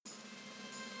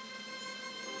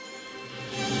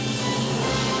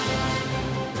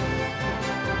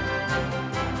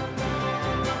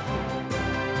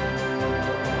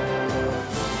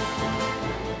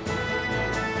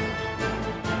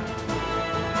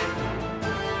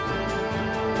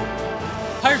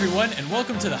Hi everyone, and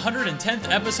welcome to the 110th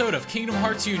episode of Kingdom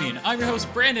Hearts Union. I'm your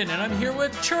host Brandon, and I'm here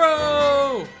with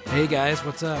Churro! Hey guys,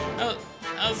 what's up?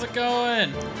 How's it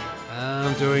going?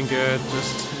 I'm doing good,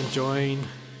 just enjoying,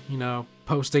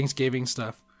 post-Thanksgiving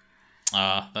stuff.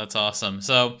 That's awesome.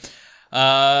 So,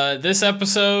 this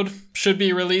episode should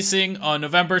be releasing on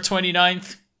November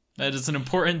 29th. That is an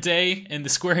important day in the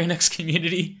Square Enix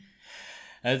community.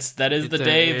 It's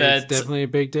definitely a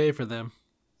big day for them.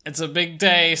 It's a big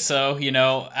day, so,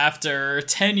 after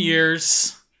 10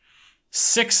 years,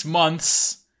 6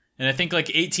 months, and I think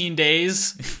like 18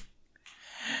 days,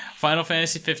 Final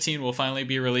Fantasy 15 will finally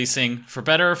be releasing, for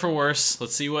better or for worse.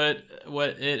 Let's see what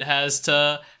it has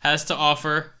to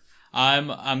offer.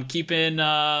 I'm keeping,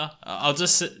 I'll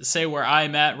just say where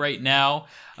I'm at right now.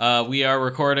 We are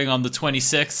recording on the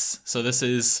 26th, so this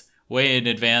is way in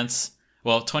advance.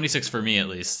 Well, 26th for me, at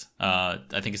least. I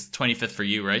think it's the 25th for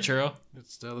you, right, Churro?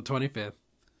 It's still the 25th.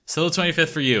 Still the 25th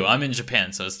for you. I'm in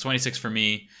Japan, so it's 26th for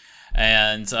me.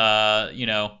 And, I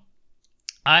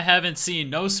haven't seen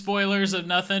no spoilers of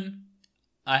nothing.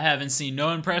 I haven't seen no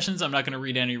impressions. I'm not going to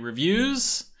read any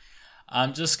reviews.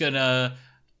 I'm just going to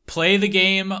play the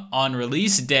game on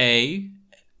release day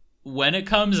when it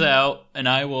comes out, and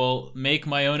I will make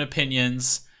my own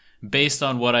opinions based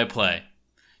on what I play.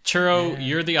 Churro,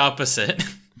 you're the opposite.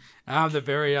 I'm the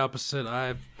very opposite.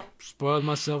 I've spoiled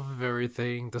myself of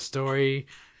everything. The story,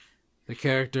 the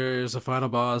characters, the final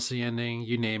boss, the ending,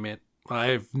 you name it.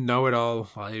 I know it all.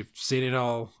 I've seen it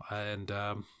all. And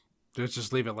let's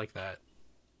just leave it like that.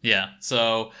 Yeah,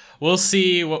 so we'll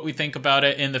see what we think about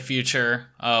it in the future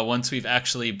once we've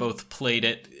actually both played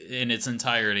it in its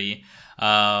entirety.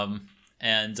 And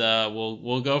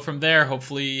we'll go from there.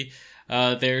 Hopefully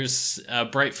there's a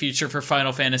bright future for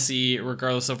Final Fantasy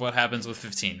regardless of what happens with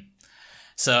 15.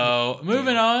 So,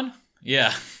 moving on.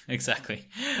 Yeah, exactly.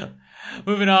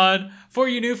 Moving on. For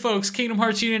you new folks, Kingdom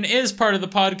Hearts Union is part of the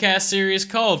podcast series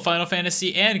called Final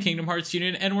Fantasy and Kingdom Hearts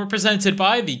Union, and we're presented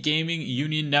by the Gaming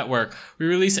Union Network. We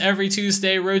release every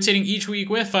Tuesday, rotating each week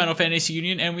with Final Fantasy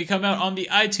Union, and we come out on the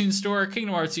iTunes Store,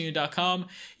 KingdomHeartsUnion.com,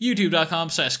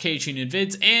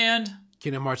 YouTube.com/KHUnionVids, and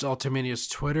Kingdom Hearts Ultimania's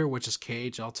Twitter, which is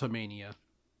KH Ultimania.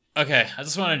 Okay, I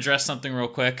just want to address something real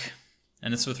quick,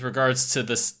 and it's with regards to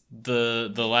this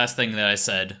the last thing that I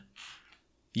said.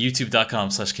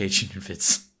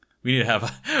 YouTube.com/KHUnionVids. We need to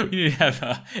have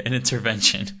an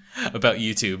intervention about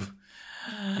YouTube.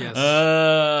 Yes.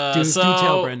 Do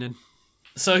tell, Brendan.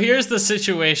 So here's the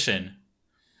situation.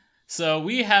 So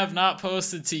we have not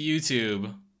posted to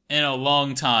YouTube in a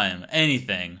long time.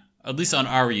 Anything. At least on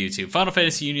our YouTube. Final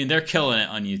Fantasy Union, they're killing it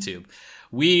on YouTube.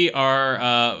 We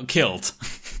are killed.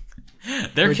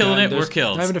 We're killing it, we're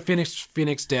killed. Not even a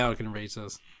Phoenix Down can raise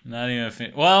us. Not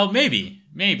even well,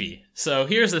 maybe. So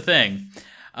here's the thing.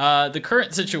 The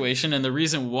current situation and the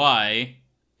reason why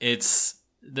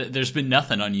there's been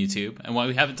nothing on YouTube and why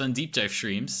we haven't done deep dive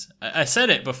streams. I said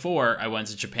it before I went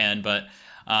to Japan, but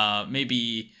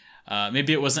maybe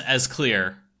it wasn't as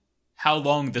clear how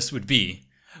long this would be.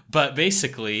 But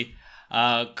basically,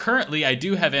 currently I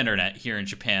do have internet here in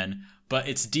Japan, but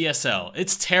it's DSL.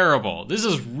 It's terrible. This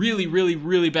is really, really,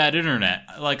 really bad internet.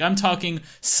 Like, I'm talking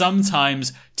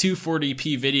sometimes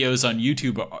 240p videos on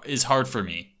YouTube is hard for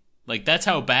me. Like, that's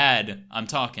how bad I'm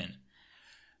talking.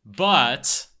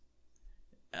 But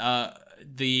my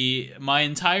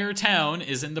entire town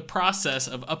is in the process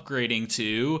of upgrading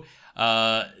to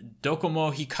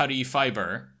Docomo Hikari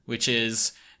Fiber, which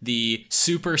is the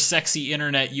super sexy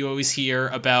internet you always hear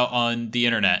about on the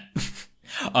internet.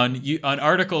 on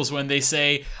articles when they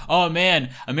say, oh man,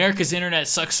 America's internet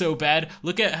sucks so bad.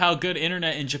 Look at how good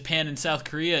internet in Japan and South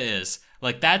Korea is.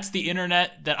 Like, that's the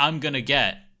internet that I'm gonna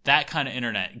get. That kind of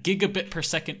internet. Gigabit per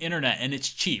second internet, and it's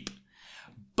cheap.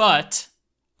 But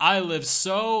I live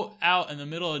so out in the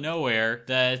middle of nowhere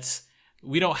that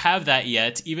we don't have that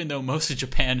yet, even though most of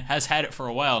Japan has had it for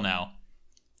a while now.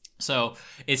 So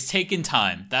it's taken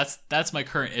time. That's my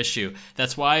current issue.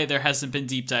 That's why there hasn't been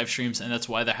deep dive streams, and that's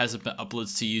why there hasn't been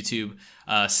uploads to YouTube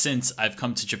since I've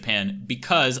come to Japan.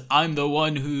 Because I'm the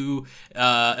one who,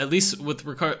 at least with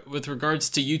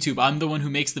regards to YouTube, I'm the one who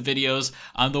makes the videos.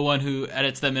 I'm the one who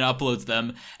edits them and uploads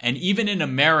them. And even in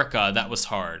America, that was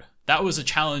hard. That was a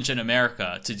challenge in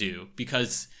America to do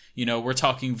because, we're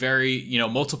talking very,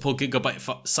 multiple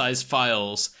gigabyte size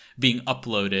files being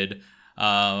uploaded.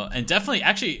 And definitely,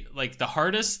 actually, like, the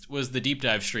hardest was the deep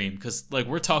dive stream, because, like,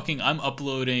 we're talking, I'm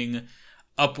uploading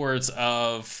upwards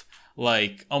of,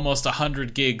 like, almost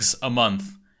 100 gigs a month,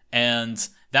 and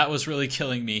that was really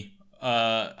killing me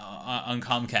on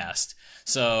Comcast.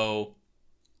 So,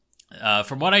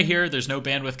 from what I hear, there's no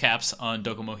bandwidth caps on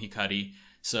Docomo Hikari,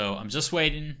 so I'm just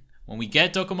waiting When we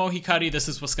get Docomo Hikari, this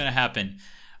is what's going to happen.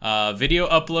 Video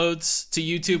uploads to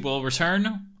YouTube will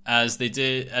return as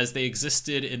they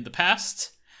existed in the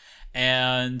past,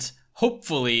 and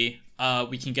hopefully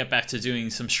we can get back to doing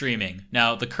some streaming.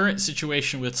 Now, the current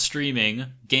situation with streaming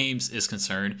games is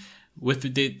concerned with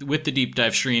the deep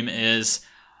dive stream is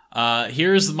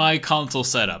here's my console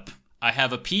setup. I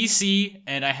have a PC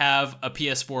and I have a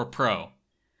PS4 Pro.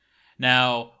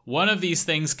 Now, one of these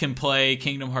things can play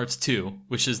Kingdom Hearts 2,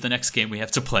 which is the next game we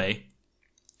have to play.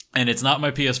 And it's not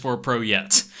my PS4 Pro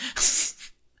yet.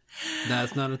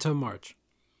 That's not until March.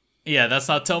 Yeah, that's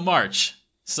not till March.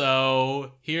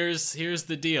 So here's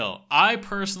the deal. I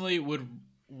personally would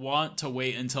want to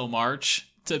wait until March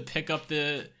to pick up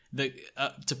to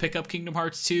pick up Kingdom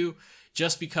Hearts 2,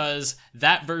 just because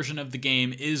that version of the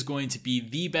game is going to be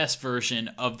the best version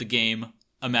of the game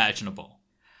imaginable.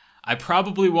 I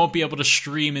probably won't be able to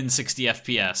stream in 60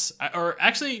 FPS. Or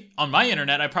actually, on my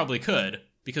internet, I probably could,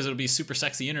 because it'll be super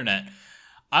sexy internet.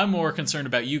 I'm more concerned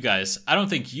about you guys. I don't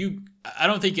think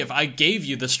if I gave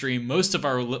you the stream, most of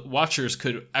our watchers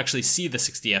could actually see the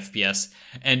 60 FPS.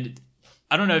 And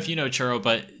I don't know if you know, Churro,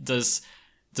 but does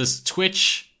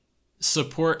Twitch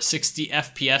support 60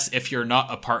 FPS if you're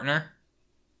not a partner?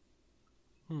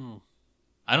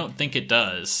 I don't think it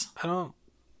does. I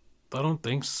don't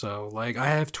think so. Like, I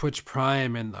have Twitch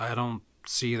Prime and I don't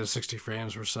see the 60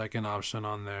 frames per second option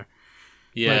on there.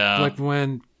 Yeah. Like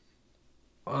when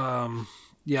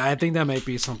yeah, I think that might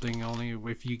be something only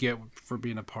if you get for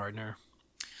being a partner.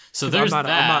 So there's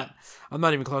that. I'm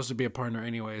not even close to be a partner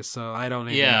anyway, so I don't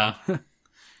even know.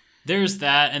 There's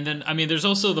that, and then there's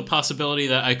also the possibility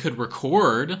that I could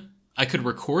record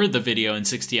the video in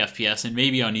 60 FPS, and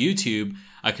maybe on YouTube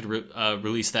I could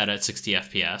release that at 60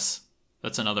 FPS.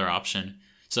 That's another option.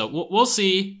 So we'll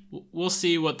see. We'll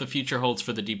see what the future holds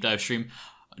for the deep dive stream.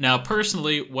 Now,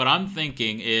 personally, what I'm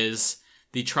thinking is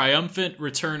the triumphant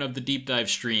return of the deep dive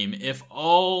stream. If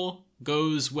all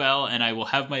goes well and I will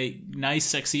have my nice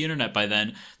sexy internet by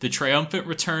then, the triumphant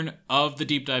return of the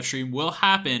deep dive stream will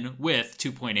happen with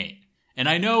 2.8. And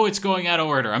I know it's going out of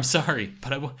order. I'm sorry,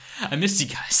 but I missed you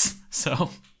guys. So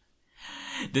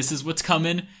this is what's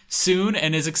coming soon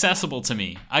and is accessible to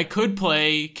me. I could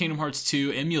play Kingdom Hearts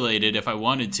 2 emulated if I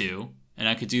wanted to, and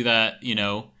I could do that,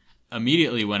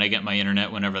 immediately when I get my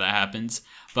internet, whenever that happens.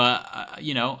 But,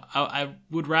 I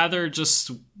would rather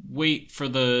just wait for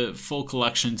the full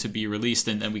collection to be released,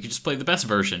 and then we could just play the best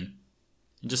version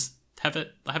and just have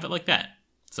it like that.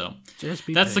 So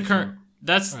that's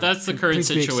the current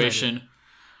situation.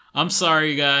 I'm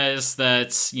sorry, guys,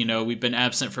 that we've been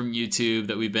absent from YouTube,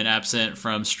 that we've been absent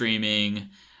from streaming.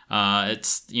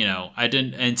 It's I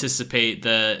didn't anticipate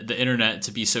the internet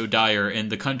to be so dire in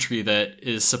the country that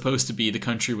is supposed to be the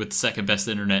country with the second best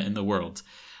internet in the world.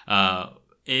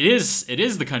 It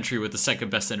is the country with the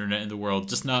second best internet in the world,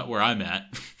 just not where I'm at.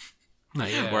 Not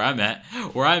yet. Where I'm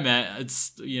at,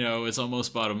 it's it's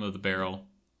almost bottom of the barrel.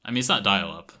 It's not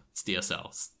dial-up, it's DSL.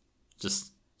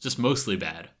 It's just mostly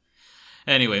bad.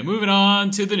 Anyway, moving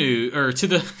on to the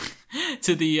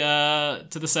to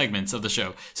the segments of the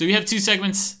show. So we have two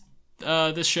segments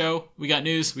this show. We got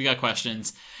news, we got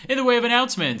questions. In the way of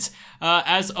announcements,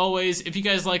 as always, if you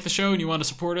guys like the show and you want to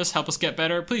support us, help us get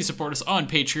better, please support us on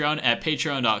Patreon at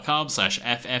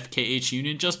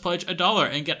patreon.com/FFKHUnion. Just pledge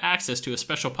 $1 and get access to a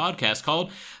special podcast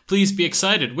called Please Be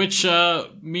Excited, which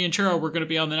me and Churro, we're going to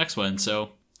be on the next one,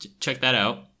 so check that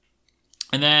out.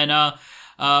 And then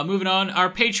moving on,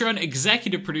 our Patreon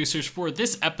executive producers for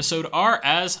this episode are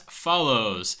as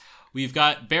follows. We've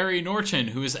got Barry Norton,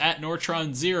 who is at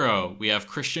Nortron0. We have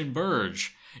Christian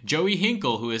Burge. Joey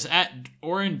Hinkle, who is at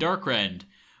Oren Darkrend.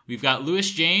 We've got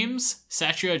Lewis James,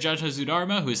 Satria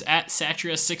Jatazudarma, who is at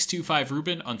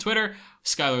Satria625Ruben on Twitter.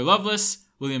 Skylar Lovelace.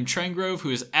 William Trengrove, who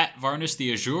is at Varnish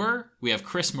the Azure. We have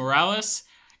Chris Morales.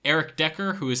 Eric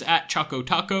Decker, who is at Choco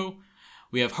Taco.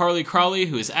 We have Harley Crawley,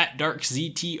 who is at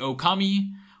DarkZT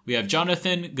Okami. We have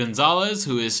Jonathan Gonzalez,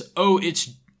 who is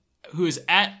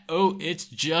at It's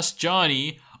Just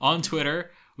Johnny on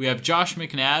Twitter. We have Josh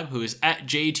McNabb, who is at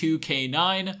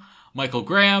J2K9. Michael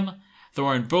Graham.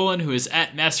 Thorin Bullen, who is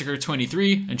at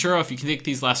Massacre23. And Churro, if you can take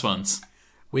these last ones.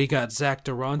 We got Zach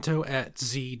Duranto at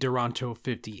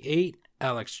ZDuranto58.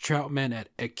 Alex Troutman at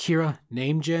Akira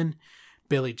NameGen.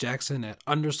 Billy Jackson at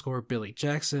 _Billy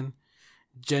Jackson.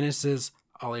 Genesis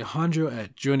Alejandro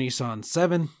at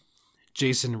Junison7.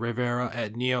 Jason Rivera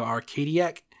at Neo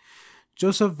Arcadiac.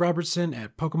 Joseph Robertson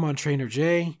at Pokemon Trainer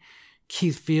J.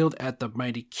 Keith Field at The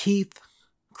Mighty Keith.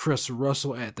 Chris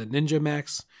Russell at The Ninja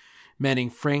Max. Manning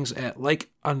Franks at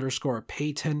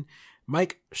 _Peyton.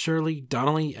 Mike Shirley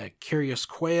Donnelly at Curious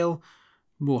Quail.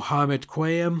 Muhammad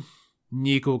Quayam.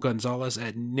 Nico Gonzalez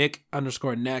at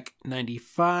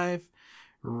Nick_Neck95,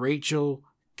 Rachel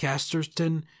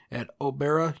Casterton at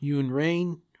Ubera Yun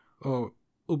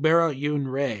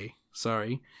Ray.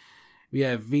 Sorry. We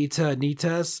have Vita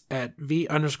Nitas at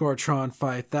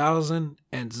V_Tron5000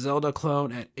 and Zelda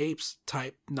Clone at Apes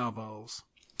Type Novels.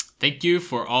 Thank you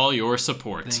for all your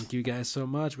support. Thank you guys so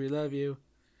much. We love you.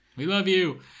 We love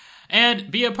you.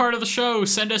 And be a part of the show.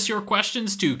 Send us your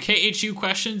questions to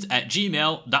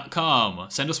khuquestions@gmail.com.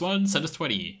 Send us 1, send us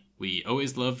 20. We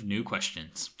always love new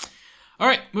questions. All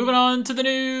right, moving on to the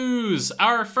news.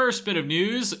 Our first bit of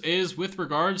news is with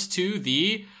regards to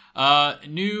the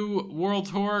new World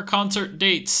Tour concert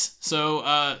dates.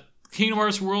 So, Kingdom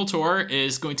Hearts World Tour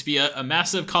is going to be a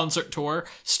massive concert tour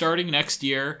starting next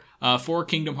year for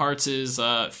Kingdom Hearts'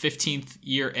 15th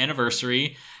year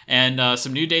anniversary. And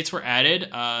some new dates were added.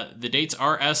 The dates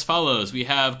are as follows. We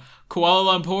have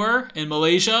Kuala Lumpur in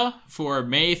Malaysia for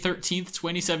May 13th,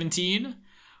 2017.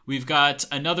 We've got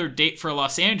another date for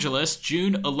Los Angeles,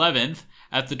 June 11th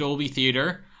at the Dolby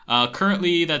Theater.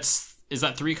 Currently, is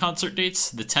that 3 concert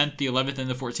dates? The 10th, the 11th, and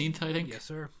the 14th, I think? Yes,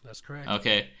 sir. That's correct.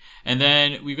 Okay. And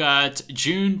then we've got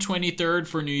June 23rd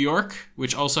for New York,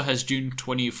 which also has June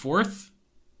 24th,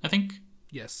 I think?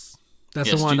 Yes.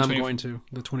 That's the one I'm going to,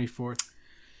 the 24th.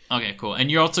 Okay, cool. And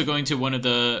you're also going to one of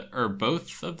the, or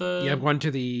both of the? Yeah, I'm going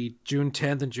to the June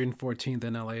 10th and June 14th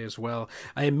in LA as well.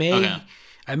 I may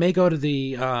go to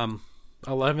the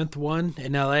 11th one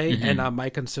in LA, and I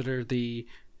might consider the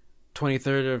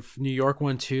 23rd of New York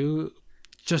one too.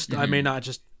 I may not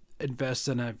just invest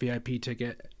in a VIP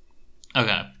ticket.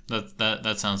 Okay,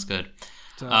 that sounds good.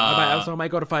 So I might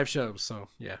go to 5 shows. So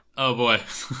yeah. Oh boy,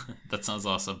 that sounds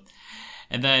awesome.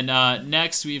 And then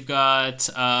next we've got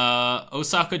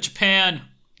Osaka, Japan,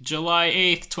 July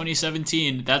 8th,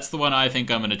 2017. That's the one I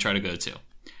think I'm going to try to go to.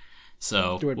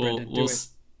 So do it, Brendan. Do it.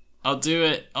 I'll do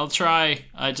it. I'll try.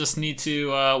 I just need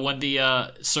to, when the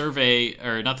the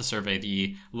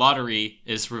lottery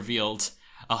is revealed,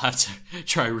 I'll have to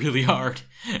try really hard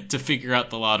to figure out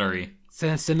the lottery.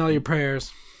 Send all your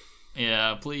prayers.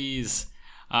 Yeah, please.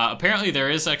 Apparently there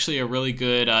is actually a really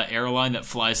good airline that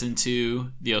flies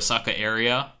into the Osaka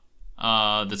area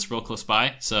that's real close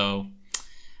by. So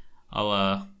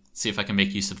I'll see if I can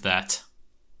make use of that.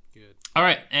 Good. All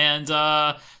right, and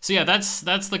so yeah, that's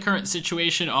the current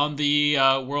situation on the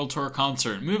World Tour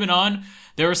concert. Moving on,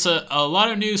 there was a lot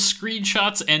of new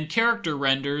screenshots and character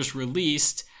renders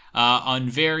released on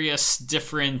various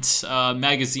different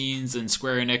magazines and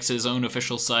Square Enix's own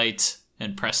official site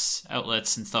and press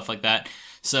outlets and stuff like that.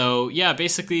 So yeah,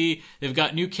 basically they've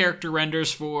got new character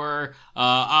renders for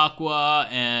Aqua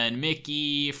and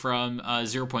Mickey from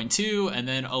 0.2, and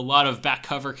then a lot of back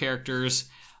cover characters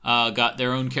got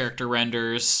their own character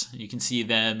renders. You can see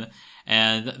them,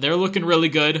 and they're looking really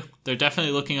good. They're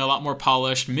definitely looking a lot more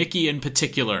polished. Mickey in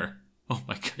particular. Oh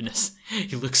my goodness.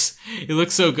 He looks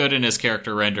so good in his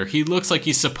character render. He looks like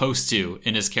he's supposed to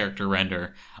in his character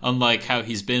render, unlike how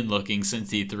he's been looking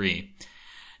since E3.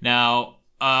 Now,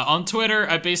 on Twitter,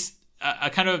 I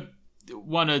kind of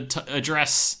want to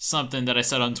address something that I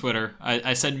said on Twitter.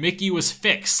 I said Mickey was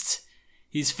fixed.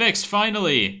 He's fixed,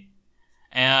 finally.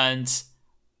 And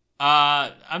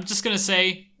I'm just going to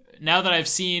say, now that I've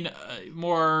seen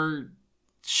more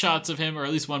shots of him, or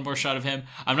at least one more shot of him,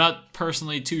 I'm not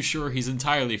personally too sure he's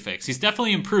entirely fixed. He's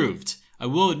definitely improved. I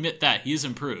will admit that. He is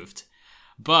improved.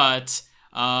 But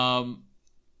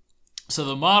so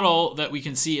the model that we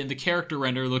can see in the character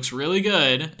render looks really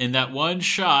good. In that one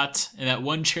shot, in that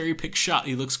one cherry-picked shot,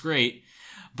 he looks great.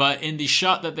 But in the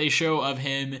shot that they show of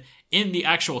him in the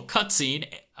actual cutscene,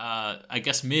 I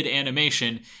guess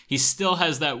mid-animation, he still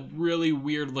has that really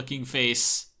weird-looking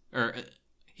face. Or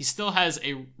he still has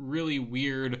a really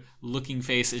weird-looking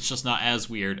face. It's just not as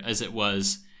weird as it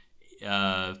was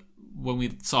when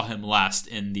we saw him last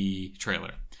in the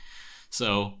trailer.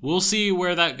 So we'll see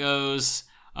where that goes.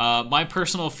 My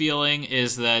personal feeling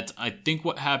is that I think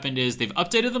what happened is they've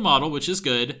updated the model, which is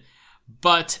good,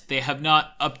 but they have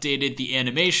not updated the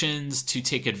animations to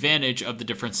take advantage of the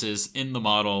differences in the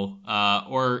model,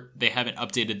 or they haven't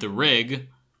updated the rig,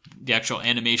 the actual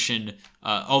animation,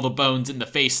 all the bones in the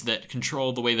face that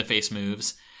control the way the face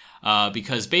moves,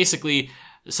 because basically,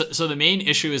 so the main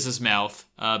issue is his mouth.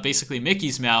 Basically,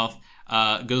 Mickey's mouth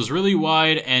goes really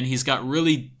wide, and he's got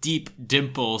really deep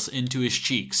dimples into his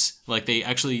cheeks. Like, they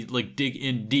actually dig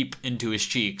in deep into his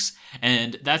cheeks.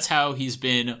 And that's how he's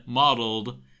been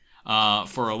modeled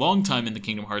for a long time in the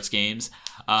Kingdom Hearts games.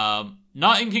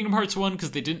 Not in Kingdom Hearts 1,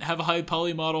 because they didn't have a high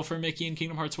poly model for Mickey in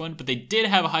Kingdom Hearts 1, but they did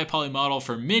have a high poly model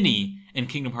for Minnie in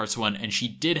Kingdom Hearts 1, and she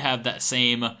did have that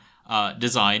same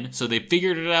design. So they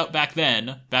figured it out back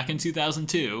then, back in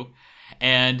 2002.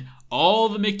 And all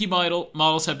the Mickey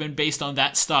models have been based on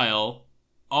that style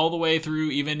all the way through,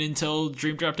 even until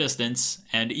Dream Drop Distance.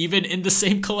 And even in the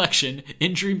same collection,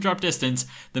 in Dream Drop Distance,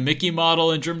 the Mickey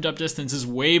model in Dream Drop Distance is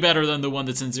way better than the one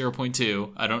that's in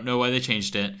 0.2. I don't know why they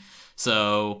changed it.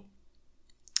 So,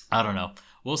 I don't know.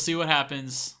 We'll see what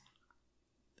happens.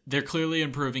 They're clearly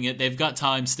improving it. They've got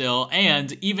time still.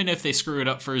 And even if they screw it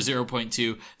up for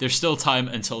 0.2, there's still time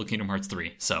until Kingdom Hearts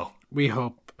 3. So, we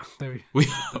hope. We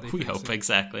hope,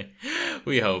 exactly.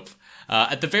 We hope.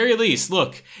 At the very least,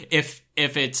 look, if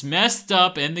it's messed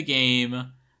up in the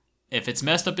game, if it's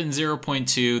messed up in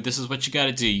 0.2, this is what you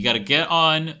gotta do. You gotta get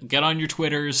on your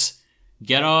Twitters,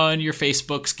 get on your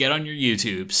Facebooks, get on your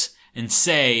YouTubes, and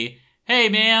say, hey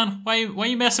man, why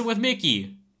you messing with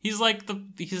Mickey? He's like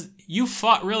you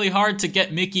fought really hard to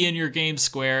get Mickey in your game,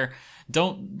 Square.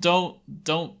 Don't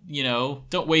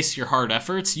waste your hard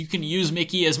efforts. You can use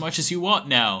Mickey as much as you want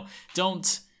now.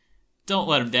 Don't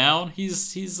let him down.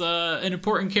 He's an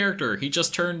important character. He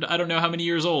just turned, I don't know how many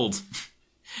years old.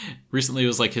 Recently it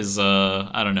was like his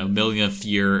millionth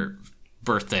year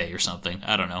birthday or something.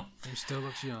 I don't know. He still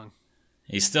looks young.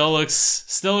 He still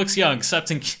looks young,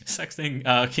 except in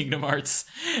Kingdom Hearts.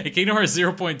 In Kingdom Hearts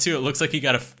 0.2, it looks like he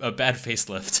got a bad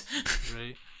facelift.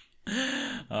 Right.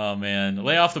 Oh man,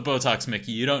 lay off the Botox,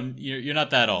 Mickey. You're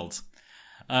not that old.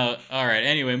 All right.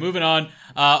 Anyway, moving on.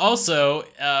 Also,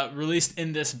 released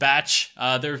in this batch,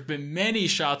 there have been many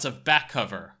shots of back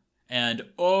cover, and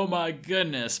oh my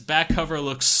goodness, back cover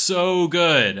looks so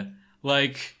good.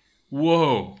 Like,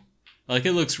 whoa. Like,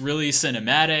 it looks really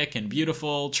cinematic and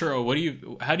beautiful.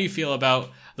 Churro, how do you feel about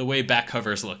the way back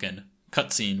cover's looking,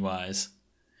 cutscene wise?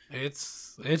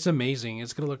 It's amazing.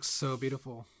 It's gonna look so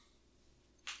beautiful.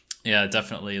 Yeah,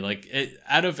 definitely. Like,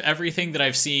 out of everything that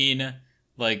I've seen,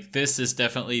 like, this is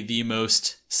definitely the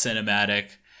most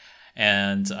cinematic.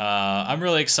 And I'm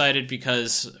really excited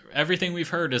because everything we've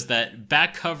heard is that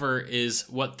back cover is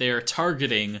what they're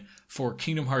targeting for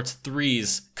Kingdom Hearts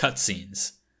 3's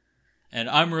cutscenes. And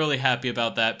I'm really happy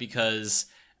about that because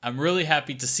I'm really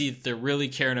happy to see that they're really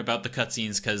caring about the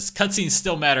cutscenes, because cutscenes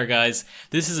still matter, guys.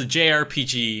 This is a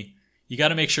JRPG. You got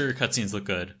to make sure your cutscenes look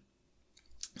good.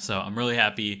 So I'm really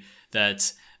happy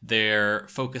that they're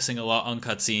focusing a lot on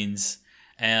cutscenes.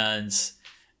 And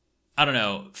I don't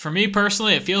know, for me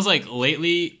personally, it feels like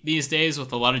lately these days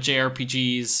with a lot of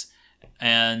JRPGs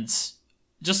and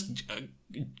just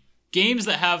games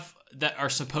that are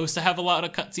supposed to have a lot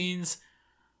of cutscenes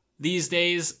these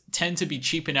days tend to be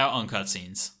cheaping out on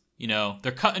cutscenes. You know,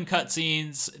 they're cutting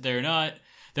cutscenes. They're not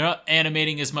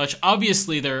animating as much.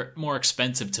 Obviously, they're more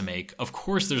expensive to make. Of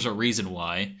course, there's a reason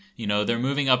why. You know, they're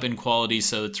moving up in quality,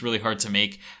 so it's really hard to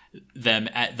make them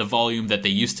at the volume that they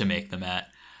used to make them at.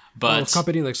 But a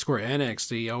company like Square Enix,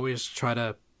 they always try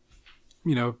to,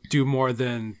 do more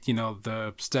than,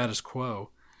 the status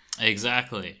quo.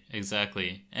 Exactly.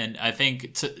 And I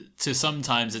think to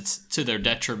sometimes it's to their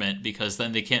detriment, because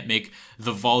then they can't make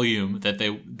the volume that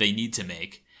they need to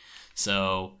make.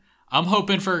 So I'm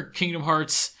hoping for Kingdom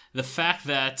Hearts, the fact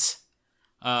that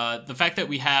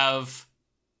we have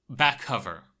back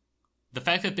cover, the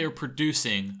fact that they're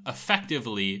producing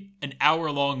effectively an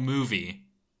hour-long movie,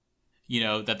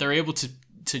 that they're able to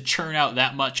churn out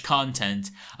that much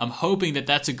content. I'm hoping that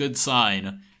that's a good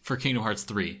sign for Kingdom Hearts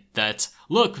 3. That,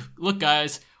 look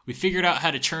guys, we figured out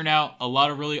how to churn out a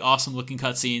lot of really awesome looking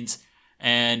cutscenes,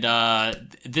 and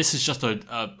this is just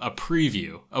a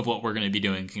preview of what we're going to be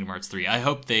doing in Kingdom Hearts 3. I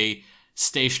hope they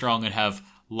stay strong and have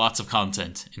lots of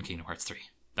content in Kingdom Hearts 3.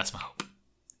 That's my hope.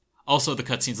 Also, the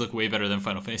cutscenes look way better than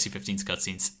Final Fantasy 15's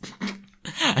cutscenes.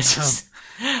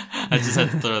 I just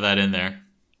had to throw that in there.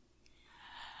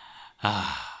 Well,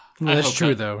 that's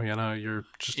true, though. You're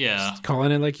just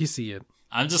calling it like you see it.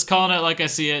 I'm just calling it like I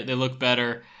see it. They look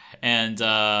better. And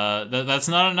that's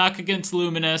not a knock against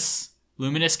Luminous.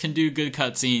 Luminous can do good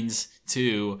cutscenes,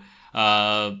 too.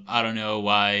 I don't know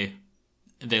why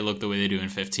they look the way they do in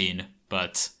 15,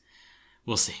 but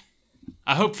we'll see.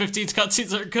 I hope 15's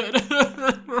cutscenes are good.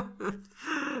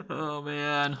 Oh,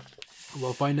 man.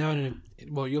 You'll find out in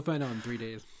 3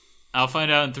 days. I'll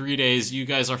find out in 3 days. You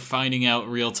guys are finding out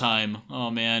real time. Oh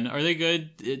man, are they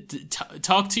good?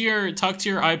 Talk to your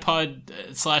iPod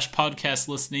 / podcast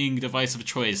listening device of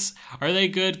choice. Are they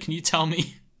good? Can you tell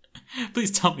me?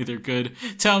 Please tell me they're good.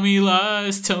 Tell me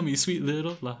lies. Tell me sweet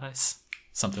little lies.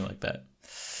 Something like that.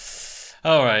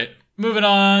 All right. Moving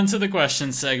on to the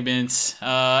question segment.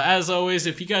 As always,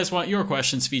 if you guys want your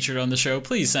questions featured on the show,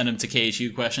 please send them to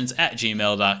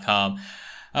khuquestions@gmail.com.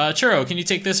 Churro, can you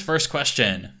take this first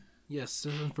question? Yes,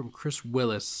 this is from Chris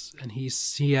Willis, and he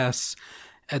asks,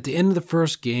 at the end of the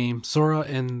first game, Sora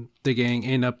and the gang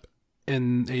end up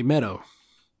in a meadow.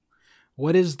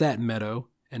 What is that meadow,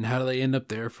 and how do they end up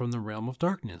there from the Realm of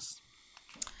Darkness?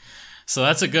 So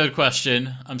that's a good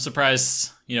question. I'm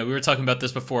surprised, we were talking about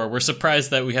this before. We're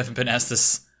surprised that we haven't been asked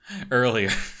this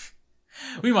earlier.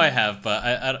 We might have, but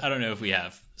I don't know if we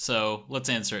have. So let's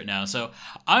answer it now. So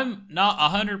I'm not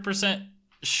 100%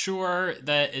 sure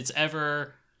that it's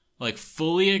ever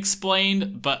fully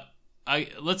explained, but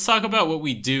let's talk about what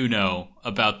we do know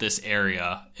about this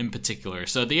area in particular.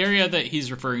 So the area that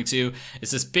he's referring to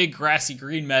is this big grassy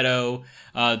green meadow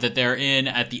that they're in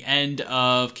at the end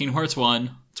of Kingdom Hearts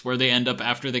 1. It's where they end up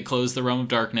after they close the Realm of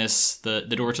Darkness, the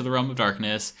door to the Realm of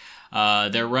Darkness.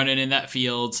 They're running in that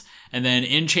field, and then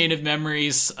in Chain of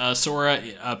Memories, Sora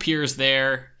appears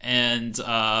there, and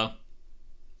that's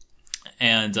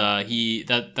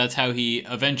how he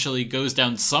eventually goes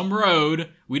down some road.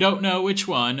 We don't know which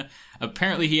one.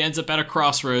 Apparently, he ends up at a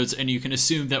crossroads, and you can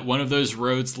assume that one of those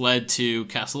roads led to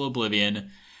Castle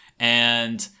Oblivion.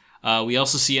 And we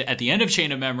also see it at the end of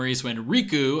Chain of Memories when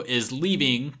Riku is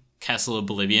leaving Castle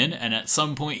Oblivion, and at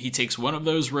some point he takes one of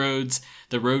those roads,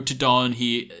 the Road to Dawn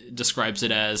he describes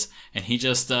it as, and he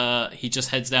just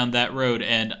heads down that road,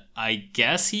 and I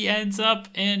guess he ends up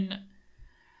in...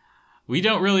 We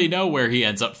don't really know where he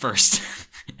ends up first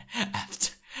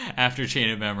after Chain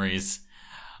of Memories.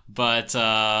 But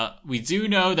we do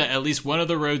know that at least one of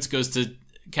the roads goes to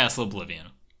Castle Oblivion.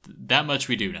 That much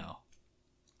we do know.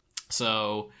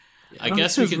 So I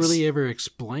guess we can... really ever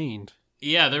explained.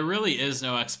 Yeah, there really is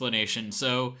no explanation.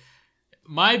 So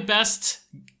my best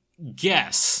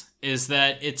guess is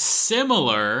that it's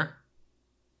similar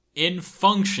in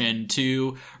function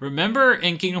to... Remember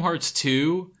in Kingdom Hearts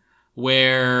 2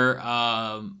 where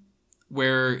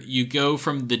you go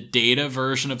from the data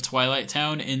version of Twilight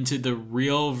Town into the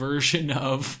real version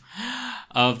of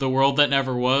the world that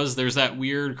never was? There's that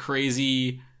weird,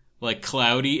 crazy,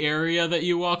 cloudy area that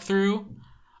you walk through.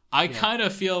 I kind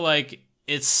of feel like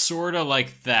it's sort of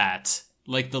like that.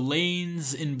 Like the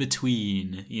lanes in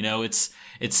between. It's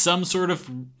some sort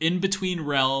of in-between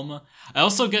realm. I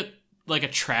also get a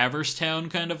Traverse Town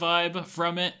kind of vibe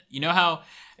from it. You know how...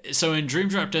 So in Dream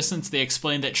Drop Distance, they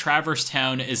explain that Traverse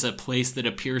Town is a place that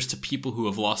appears to people who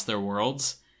have lost their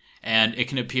worlds. And it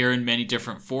can appear in many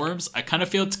different forms. I kind of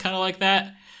feel it's kind of like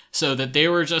that. So that they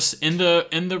were just in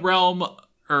the realm...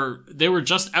 Or they were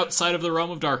just outside of the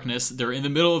Realm of Darkness. They're in the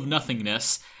middle of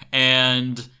nothingness.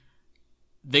 And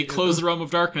they close the Realm of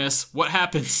Darkness. What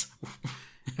happens?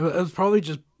 It was probably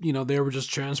just, they were just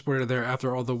transported there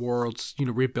after all the worlds,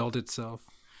 rebuilt itself.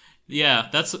 Yeah,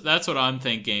 that's what I'm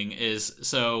thinking is,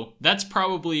 so that's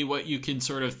probably what you can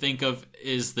sort of think of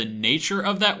is the nature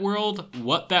of that world.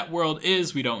 What that world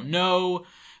is, we don't know.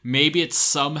 Maybe it's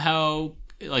somehow,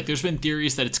 there's been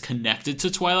theories that it's connected to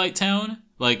Twilight Town.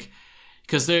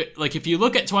 Because if you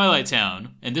look at Twilight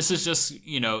Town, and this is just,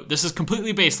 this is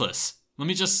completely baseless. Let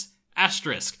me just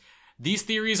asterisk. These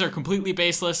theories are completely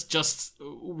baseless. Just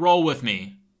roll with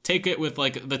me. Take it with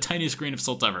the tiniest grain of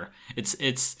salt ever.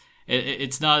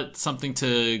 It's not something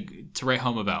to write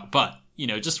home about, but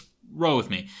just roll with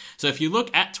me. So if you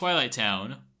look at Twilight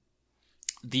Town,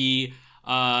 the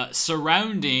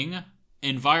surrounding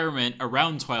environment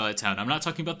around Twilight Town, I'm not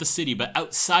talking about the city, but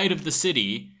outside of the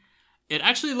city, it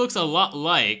actually looks a lot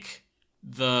like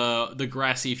the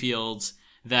grassy fields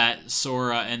that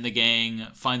Sora and the gang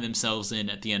find themselves in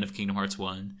at the end of Kingdom Hearts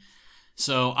 1.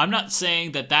 So I'm not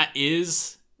saying that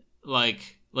is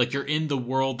like you're in the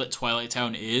world that Twilight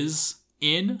Town is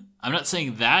in. I'm not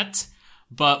saying that,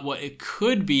 but what it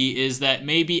could be is that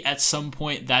maybe at some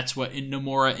point that's what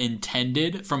Nomura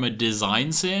intended from a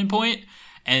design standpoint,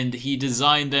 and he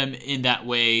designed them in that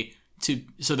way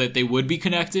so that they would be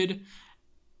connected.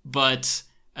 But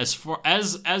as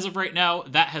of right now,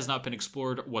 that has not been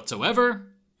explored whatsoever,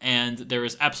 and there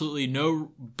is absolutely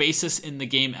no basis in the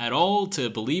game at all to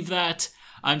believe that.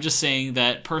 I'm just saying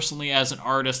that personally, as an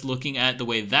artist, looking at the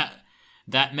way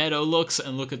that meadow looks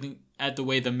and looking at the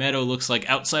way the meadow looks like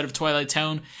outside of Twilight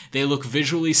Town, they look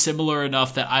visually similar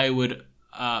enough that I would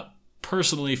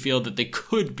personally feel that they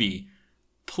could be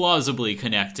plausibly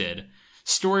connected.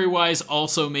 Story-wise,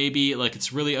 also maybe,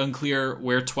 it's really unclear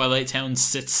where Twilight Town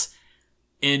sits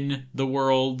in the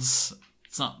worlds.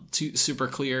 It's not too super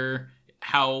clear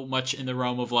how much in the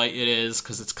realm of light it is,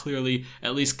 because it's clearly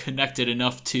at least connected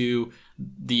enough to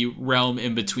the realm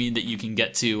in between that you can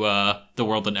get to the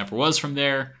world that never was from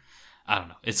there. I don't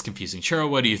know. It's confusing. Cheryl,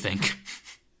 what do you think?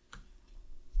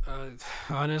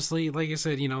 Honestly, like I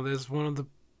said, there's one of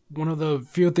the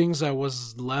few things that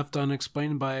was left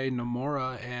unexplained by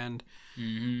Nomura, and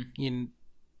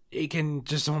it can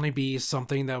just only be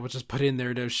something that was just put in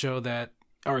there to show that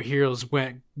our heroes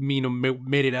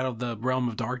made it out of the realm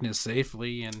of darkness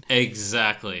safely. And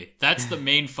exactly, that's the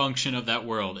main function of that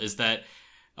world, is that,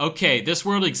 okay, this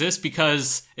world exists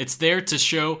because it's there to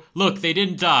show, look, they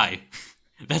didn't die.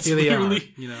 That's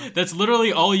literally, that's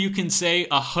literally all you can say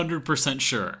 100%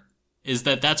 sure, is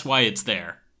that that's why it's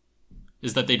there,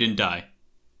 is that they didn't die.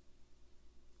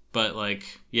 But,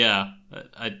 like, yeah,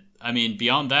 I mean,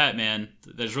 beyond that, man,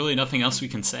 there's really nothing else we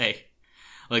can say.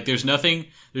 Like, there's nothing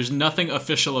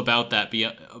official about that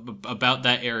about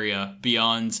that area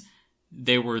beyond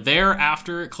they were there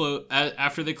after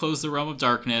after they closed the Realm of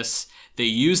Darkness. They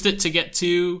used it to get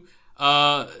to,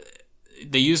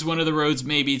 they used one of the roads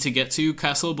maybe to get to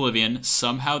Castle Oblivion.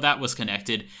 Somehow that was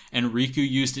connected, and Riku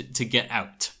used it to get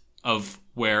out of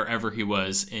wherever he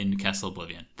was in Castle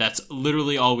Oblivion. That's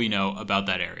literally all we know about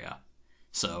that area.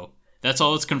 So that's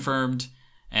all it's confirmed,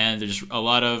 and there's a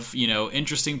lot of,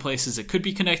 interesting places it could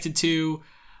be connected to,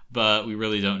 but we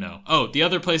really don't know. Oh, the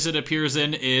other place it appears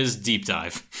in is Deep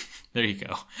Dive. There you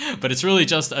go. But it's really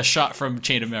just a shot from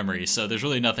Chain of Memories, so there's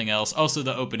really nothing else. Also,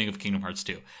 the opening of Kingdom Hearts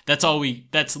 2.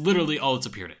 That's literally all it's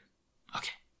appeared in.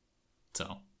 Okay.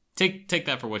 So, take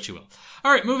that for what you will.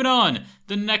 All right, moving on.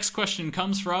 The next question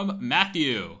comes from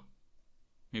Matthew.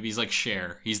 Maybe he's like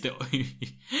Cher. He's the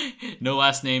no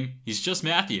last name. He's just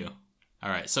Matthew. All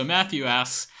right, so Matthew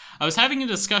asks, I was having a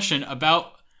discussion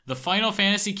about the Final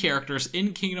Fantasy characters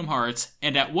in Kingdom Hearts,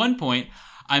 and at one point,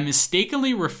 I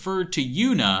mistakenly referred to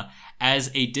Yuna as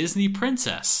a Disney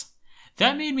princess.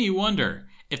 That made me wonder,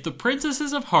 if the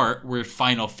Princesses of Heart were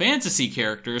Final Fantasy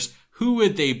characters, who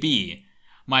would they be?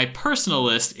 My personal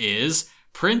list is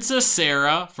Princess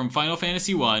Sarah from Final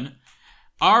Fantasy 1,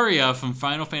 Arya from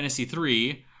Final Fantasy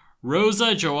 3,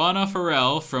 Rosa Joanna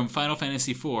Farrell from Final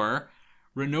Fantasy 4,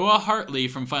 Renoa Hartley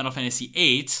from Final Fantasy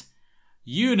 8,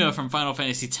 Yuna from Final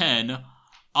Fantasy 10,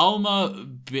 Alma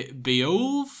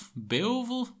Beowulf?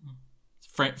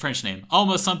 French name.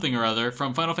 Alma something or other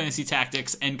from Final Fantasy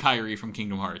Tactics, and Kairi from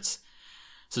Kingdom Hearts.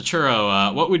 So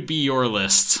Churro, what would be your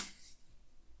list?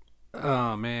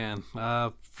 Oh man,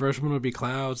 first one would be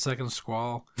Cloud, second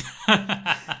Squall,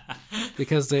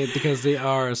 because they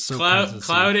are so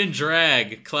Cloud and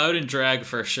Drag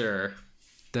for sure.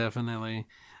 Definitely.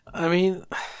 I mean,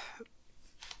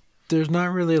 there's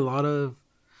not really a lot of.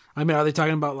 I mean, are they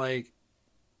talking about like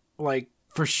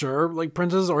for sure like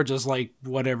princesses, or just like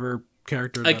whatever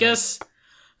character? I guess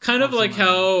kind of like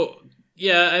how.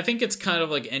 Yeah, I think it's kind of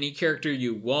like any character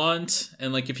you want,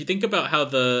 and like if you think about how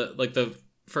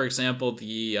for example,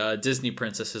 the Disney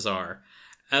princesses are,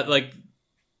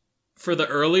 for the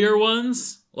earlier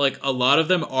ones, like a lot of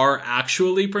them are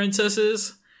actually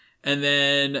princesses, and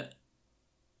then,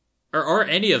 or are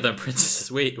any of them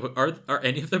princesses? Wait, are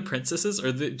any of them princesses,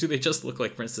 or do they just look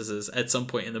like princesses at some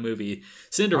point in the movie?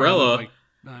 Cinderella,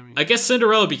 I guess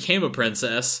Cinderella became a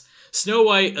princess. Snow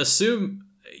White,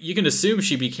 you can assume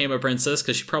she became a princess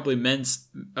because she probably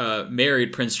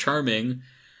married Prince Charming.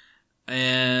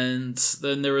 And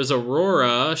then there was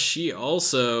Aurora. She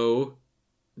also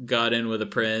got in with a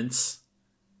prince.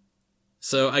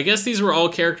 So I guess these were all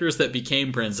characters that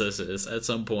became princesses at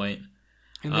some point.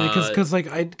 And because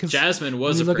Jasmine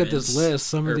was a prince. When you look at this list,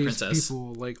 some of these princess.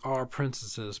 people like are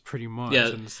princesses pretty much. Yeah,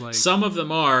 and it's like, some of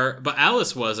them are, but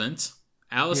Alice wasn't.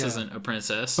 Alice isn't a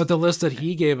princess. But the list that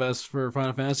he gave us for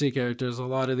Final Fantasy characters, a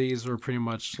lot of these were pretty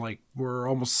much were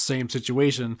almost the same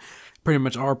situation. Pretty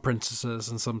much are princesses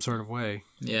in some sort of way.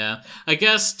 Yeah, I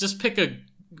guess just pick a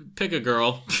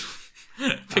girl.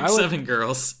 Pick 7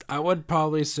 girls. I would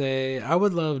probably say I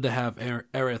would love to have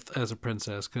Aerith as a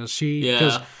princess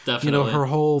because definitely. Her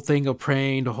whole thing of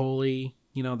praying to holy,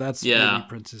 that's really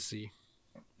princessy.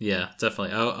 Yeah,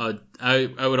 definitely.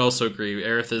 I would also agree.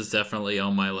 Aerith is definitely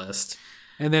on my list.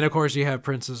 And then of course you have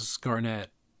Princess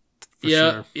Garnet.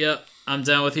 Yeah, I'm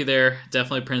down with you there.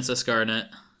 Definitely Princess Garnet.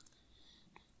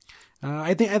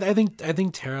 I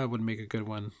think Terra would make a good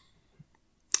one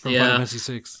from Final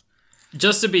Fantasy VI.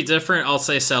 Just to be different, I'll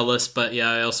say Celis, but yeah,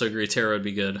 I also agree Terra would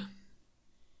be good.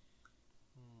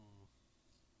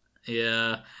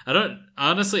 Yeah, I don't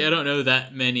know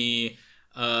that many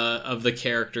of the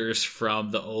characters from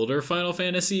the older Final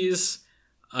Fantasies.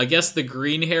 I guess the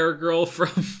green hair girl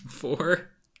from 4.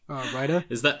 Rydia?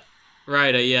 Is that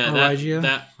Rydia? Yeah,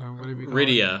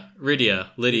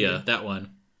 Lydia, that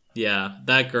one. Yeah,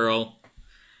 that girl.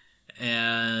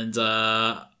 And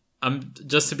I'm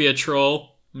just to be a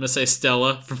troll, I'm gonna say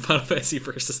Stella from Final Fantasy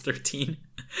Versus 13.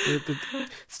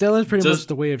 Stella's pretty much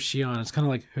the way of Xion. It's kind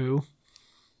of like who?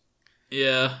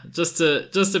 Yeah, just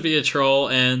to be a troll,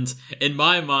 and in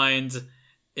my mind,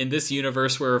 in this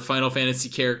universe where Final Fantasy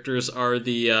characters are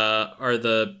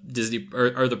the Disney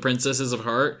are the princesses of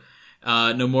heart,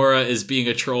 Nomura is being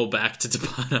a troll back to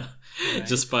Tabata, right.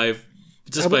 just by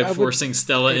forcing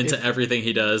Stella into everything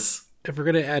he does. If we're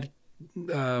gonna add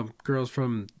girls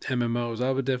from MMOs,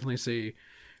 I would definitely say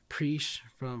Preesh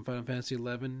from Final Fantasy XI,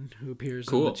 who appears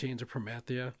in the Chains of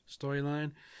Promethea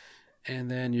storyline, and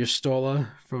then your Stola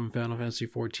from Final Fantasy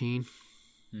XIV.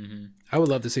 Mm-hmm. I would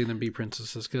love to see them be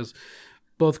princesses because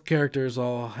both characters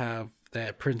all have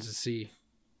that princessy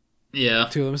to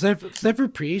them. Except for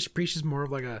Preesh. Preesh is more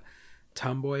of like a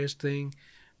tomboyish thing,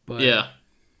 but yeah,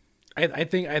 I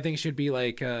think it should be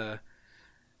like Wreck-It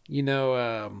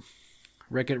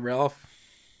Ralph.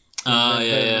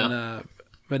 When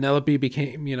Vanellope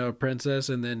became a princess,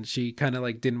 and then she kind of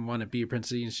like didn't want to be a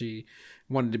princess, and she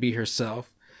wanted to be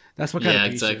herself. That's what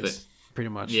kind of Preesh is, pretty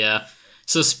much. Yeah.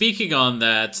 So speaking on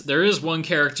that, there is one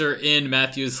character in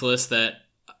Matthew's list that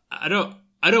I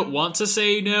don't want to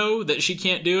say no that she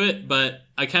can't do it, but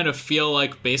I kind of feel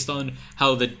like based on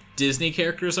how the Disney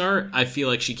characters are, I feel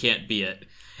like she can't be it.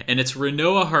 And it's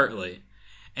Rinoa Hartley.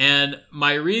 And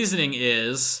my reasoning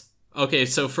is, okay,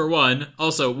 so for one,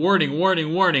 also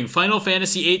warning, Final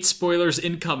Fantasy VIII spoilers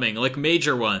incoming, like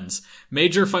major ones.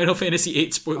 Major Final Fantasy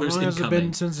VIII spoilers incoming. How long has it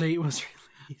been since 8 was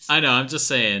released? I know, I'm just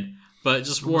saying. But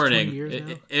just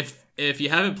warning, if you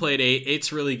haven't played 8,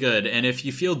 8's really good. And if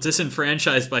you feel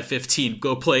disenfranchised by 15,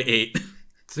 go play 8.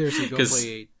 Seriously, go play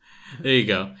 8. There you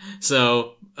go.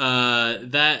 So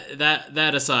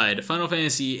that aside, Final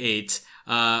Fantasy VIII.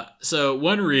 So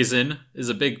one reason is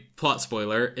a big plot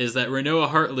spoiler is that Rinoa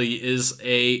Hartley is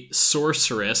a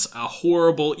sorceress, a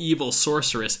horrible, evil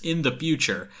sorceress in the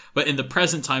future. But in the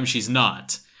present time, she's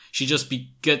not. She just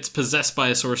gets possessed by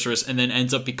a sorceress and then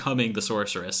ends up becoming the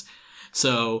sorceress.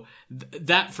 So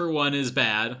that for one is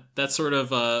bad. That's sort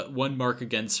of one mark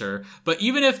against her. But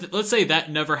even if, let's say that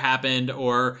never happened,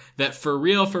 or that for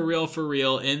real,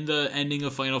 in the ending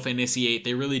of Final Fantasy VIII,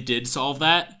 they really did solve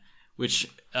that, which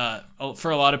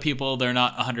for a lot of people, they're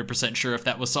not 100% sure if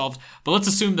that was solved. But let's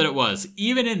assume that it was.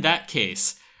 Even in that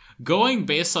case, going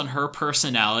based on her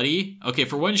personality, okay,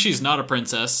 for one, she's not a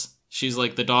princess. She's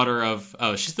like the daughter of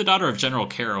General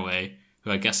Caraway,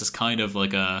 who I guess is kind of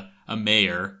like a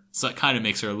mayor. So that kind of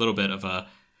makes her a little bit of a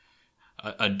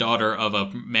daughter of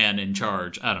a man in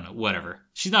charge. I don't know, whatever.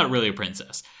 She's not really a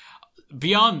princess.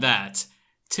 Beyond that,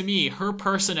 to me, her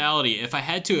personality, if I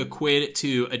had to equate it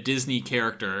to a Disney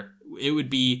character, it would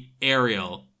be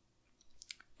Ariel.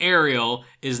 Ariel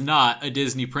is not a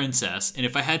Disney princess. And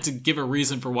if I had to give a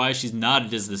reason for why she's not a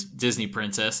Disney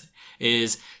princess,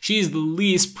 is she's the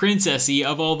least princessy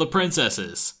of all the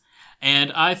princesses.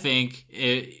 And I think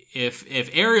if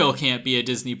Ariel can't be a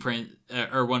Disney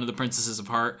or one of the princesses of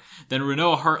heart, then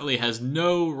Rinoa Hartley has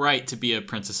no right to be a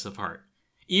princess of heart.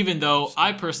 Even though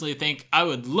I personally think I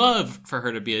would love for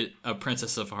her to be a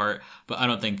princess of heart, but I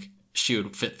don't think she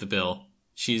would fit the bill.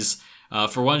 She's,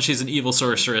 for one, she's an evil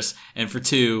sorceress, and for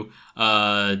two,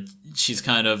 she's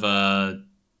kind of,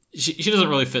 she doesn't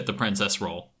really fit the princess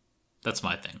role. That's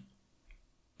my thing.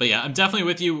 But yeah, I'm definitely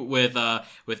with you with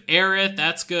Aerith.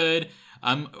 That's good.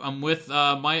 I'm with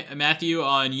Matthew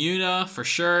on Yuna for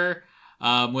sure.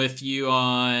 I'm with you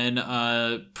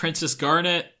on Princess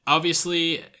Garnet,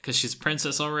 obviously, because she's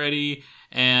princess already.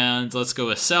 And let's go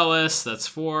with Celis. That's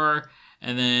 4.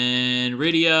 And then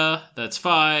Rydia. That's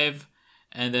 5.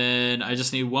 And then I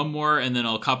just need one more, and then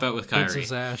I'll cop out with Kairi.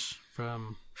 Princess Ash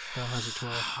from Final Fantasy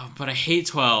 12. But I hate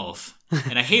 12.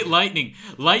 And I hate Lightning.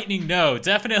 Lightning, no.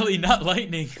 Definitely not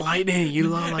Lightning. Lightning, you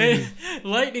love Lightning.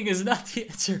 Lightning is not the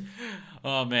answer.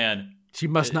 Oh, man. She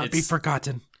must not be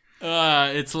forgotten.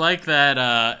 It's like that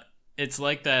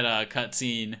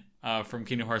cutscene from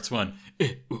Kingdom Hearts 1.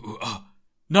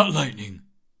 Not Lightning.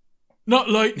 Not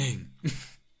Lightning.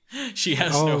 She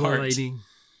has no heart. Lightning.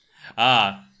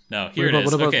 No, here it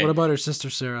is. What about her sister,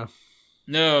 Sarah?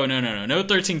 No. No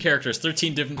 13 characters.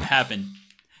 13 didn't happen.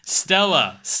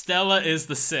 Stella is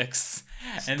the 6th.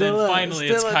 And then finally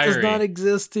it's Kairi. Stella does not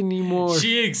exist anymore.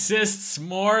 She exists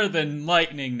more than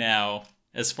Lightning now,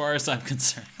 as far as I'm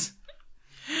concerned.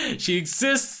 She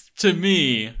exists to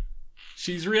me.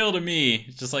 She's real to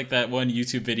me. Just like that one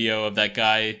YouTube video of that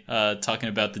guy talking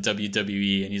about the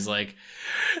WWE, and he's like,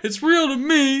 "It's real to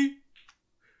me.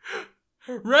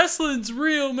 Wrestling's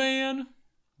real, man."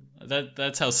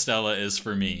 That's how Stella is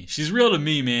for me. She's real to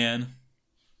me, man.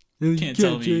 You can't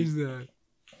change that.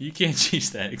 You can't change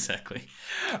that, exactly.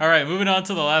 All right, moving on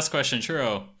to the last question.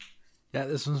 Churro. Yeah,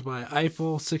 this one's by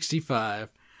Eiffel65.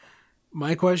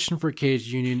 My question for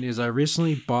Cage Union is I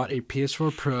recently bought a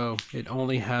PS4 Pro and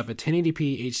only have a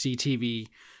 1080p HD TV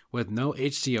with no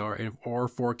HDR or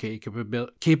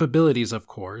 4K capabilities, of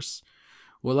course.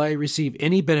 Will I receive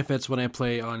any benefits when I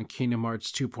play on Kingdom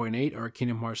Hearts 2.8 or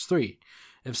Kingdom Hearts 3?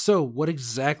 If so, what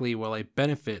exactly will I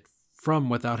benefit from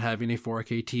without having a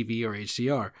 4K TV or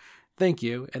HDR? Thank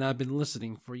you, and I've been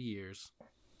listening for years.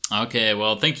 Okay,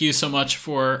 well, thank you so much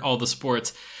for all the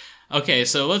support. Okay,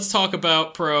 so let's talk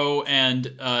about Pro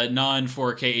and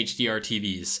non-4K HDR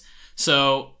TVs.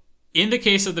 So, in the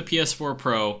case of the PS4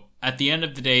 Pro, at the end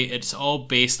of the day, it's all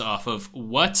based off of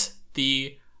what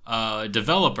the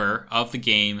developer of the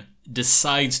game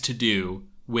decides to do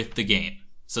with the game.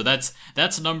 So that's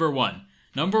number one.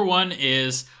 Number one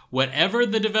is whatever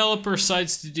the developer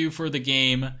decides to do for the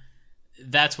game,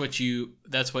 that's what you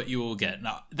will get.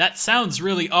 Now, that sounds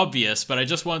really obvious, but I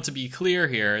just want to be clear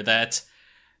here that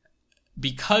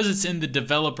because it's in the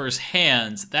developer's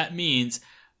hands, that means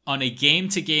on a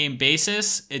game-to-game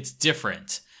basis, it's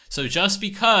different. So just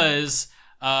because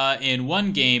in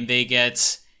one game they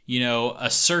get,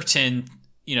 certain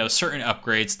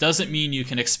upgrades doesn't mean you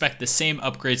can expect the same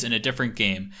upgrades in a different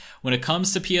game. When it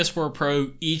comes to PS4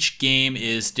 Pro, each game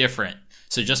is different.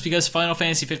 So just because Final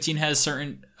Fantasy 15 has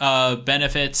certain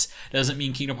benefits doesn't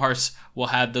mean Kingdom Hearts will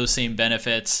have those same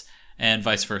benefits and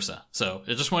vice versa. So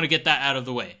I just want to get that out of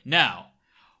the way. Now,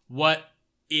 what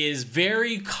is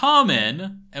very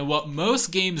common and what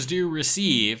most games do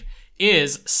receive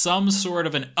is some sort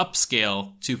of an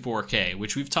upscale to 4K,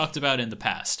 which we've talked about in the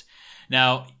past.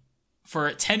 Now,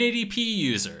 for 1080p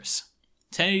users,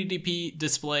 1080p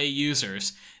display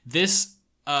users, this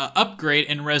upgrade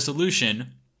in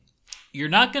resolution, you're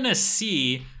not going to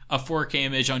see a 4K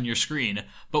image on your screen,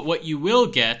 but what you will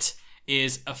get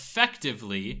is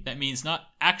effectively, that means not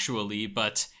actually,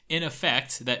 but in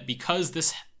effect, that because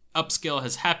this upscale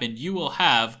has happened, you will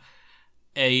have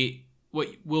what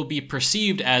will be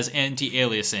perceived as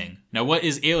anti-aliasing. Now, what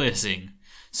is aliasing?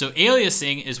 So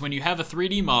aliasing is when you have a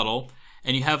 3D model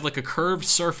and you have like a curved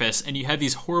surface and you have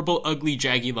these horrible, ugly,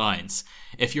 jaggy lines.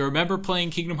 If you remember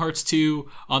playing Kingdom Hearts 2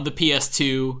 on the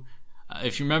PS2,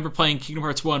 if you remember playing Kingdom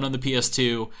Hearts 1 on the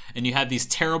PS2, and you have these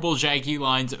terrible, jaggy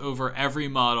lines over every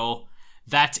model,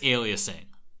 that's aliasing.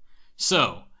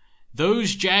 So,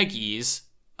 those jaggies,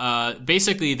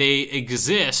 basically they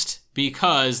exist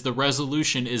because the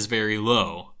resolution is very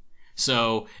low.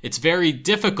 So it's very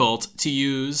difficult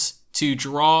to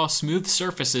draw smooth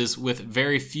surfaces with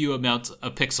very few amounts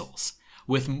of pixels.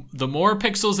 With the more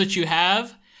pixels that you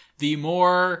have, the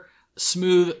more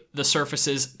smooth the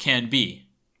surfaces can be.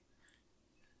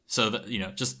 So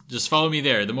just follow me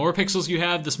there. The more pixels you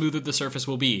have, the smoother the surface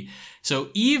will be. So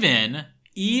even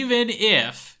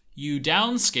if you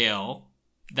downscale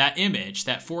that image,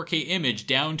 that 4K image,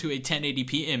 down to a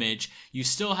 1080p image, you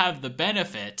still have the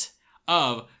benefit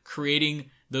of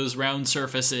creating those round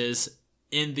surfaces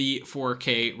in the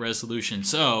 4K resolution.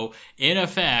 So, in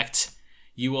effect,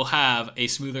 you will have a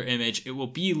smoother image. It will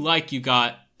be like you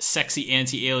got sexy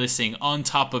anti-aliasing on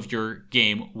top of your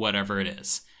game, whatever it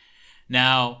is.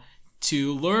 Now,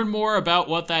 to learn more about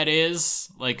what that is,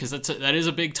 because that is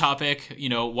a big topic.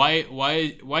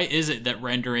 Why is it that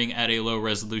rendering at a low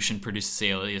resolution produces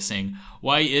aliasing?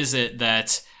 Why is it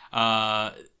that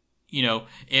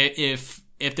if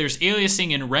there's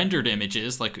aliasing in rendered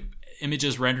images, like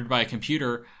images rendered by a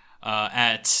computer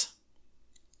at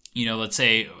let's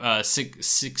say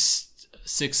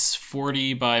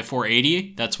 640 by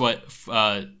 480, that's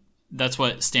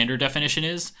what standard definition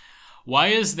is. Why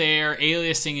is there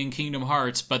aliasing in Kingdom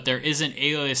Hearts, but there isn't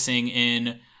aliasing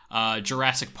in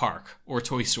Jurassic Park or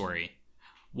Toy Story?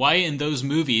 Why in those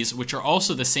movies, which are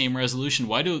also the same resolution,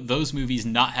 why do those movies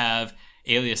not have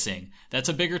aliasing? That's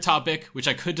a bigger topic, which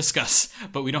I could discuss,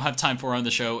 but we don't have time for on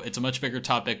the show. It's a much bigger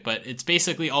topic, but it's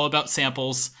basically all about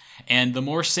samples, and the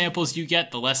more samples you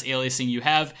get, the less aliasing you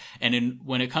have. And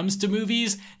when it comes to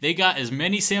movies, they got as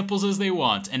many samples as they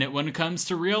want, and when it comes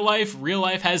to real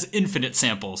life has infinite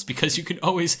samples, because you can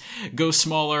always go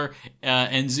smaller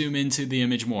and zoom into the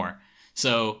image more.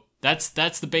 So that's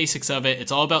the basics of it.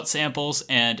 It's all about samples,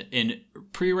 and in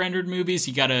pre-rendered movies,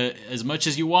 you got as much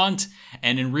as you want,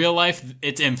 and in real life,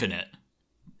 it's infinite.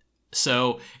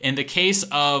 So in the case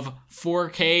of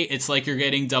 4K, it's like you're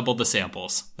getting double the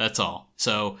samples. That's all.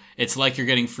 So it's like you're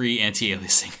getting free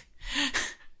anti-aliasing.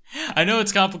 I know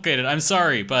it's complicated. I'm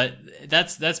sorry, but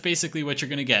that's basically what you're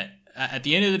going to get. At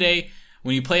the end of the day,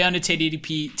 when you play on a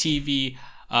 1080p TV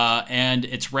and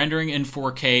it's rendering in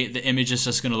 4K, the image is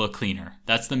just going to look cleaner.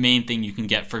 That's the main thing you can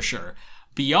get for sure.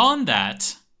 Beyond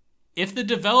that, if the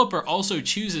developer also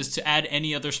chooses to add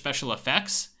any other special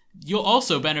effects, you'll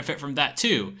also benefit from that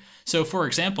too. So, for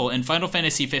example, in Final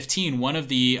Fantasy 15, one of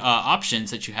the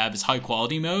options that you have is high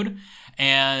quality mode,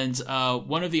 And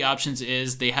one of the options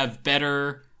is they have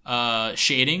better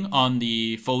shading on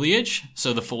the foliage,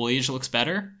 so the foliage looks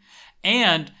better.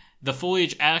 And the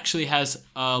foliage actually has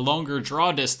a longer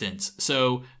draw distance,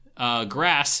 so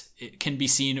grass can be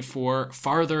seen for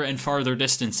farther and farther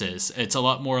distances. It's a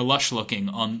lot more lush looking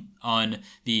on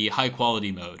the high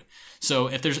quality mode. So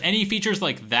if there's any features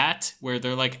like that, where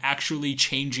they're like actually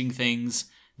changing things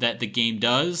that the game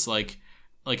does, like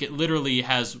it literally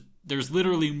has, there's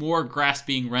literally more grass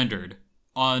being rendered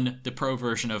on the pro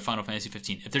version of Final Fantasy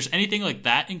 15. If there's anything like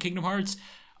that in Kingdom Hearts,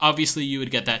 obviously you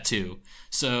would get that too.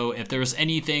 So if there was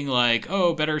anything like,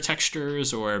 better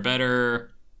textures or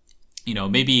better,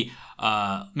 maybe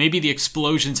the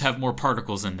explosions have more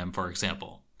particles in them, for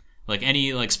example. Like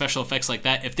any like special effects like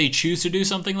that, if they choose to do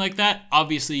something like that,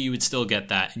 obviously you would still get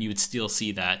that and you would still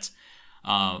see that.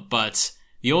 But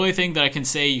the only thing that I can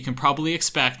say you can probably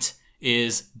expect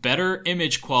is better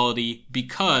image quality,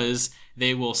 because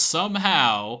they will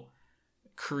somehow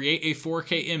create a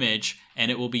 4K image and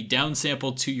it will be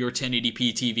downsampled to your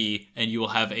 1080p TV and you will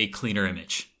have a cleaner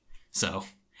image. So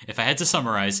if I had to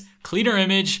summarize, cleaner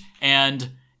image, and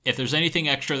if there's anything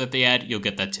extra that they add, you'll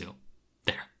get that too.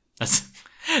 There.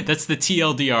 That's the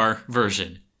TLDR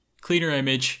version. Cleaner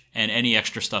image and any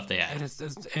extra stuff they add.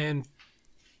 And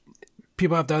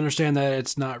people have to understand that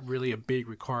it's not really a big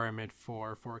requirement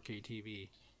for 4K TV.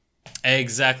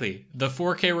 Exactly. The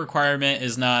 4K requirement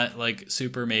is not like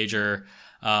super major.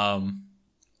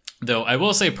 Though I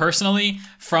will say personally,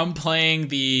 from playing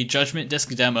the Judgment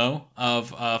Disc demo of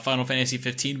Final Fantasy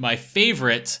 15, my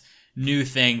favorite new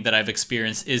thing that I've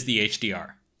experienced is the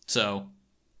HDR. So,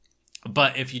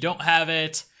 but if you don't have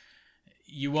it,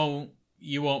 you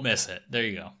won't miss it. There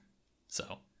you go.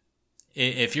 So,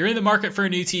 if you're in the market for a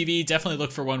new TV, definitely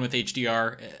look for one with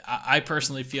HDR. I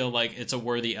personally feel like it's a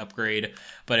worthy upgrade.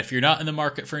 But if you're not in the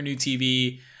market for a new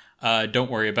TV, don't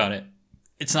worry about it.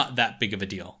 It's not that big of a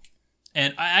deal.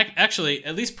 And I actually,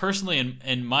 at least personally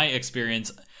in my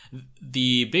experience,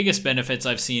 the biggest benefits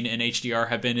I've seen in HDR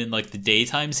have been in like the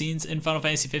daytime scenes in Final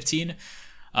Fantasy 15.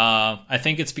 I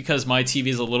think it's because my TV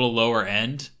is a little lower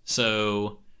end.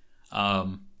 So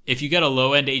if you get a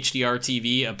low end HDR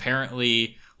TV,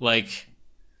 apparently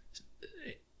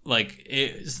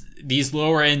these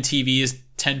lower end TVs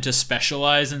tend to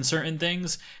specialize in certain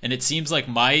things, and it seems like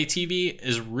my TV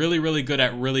is really, really good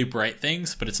at really bright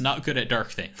things, but it's not good at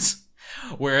dark things.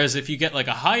 Whereas if you get like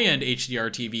a high end HDR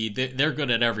TV, they're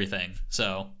good at everything.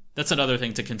 So that's another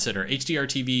thing to consider. HDR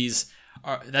TVs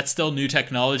that's still new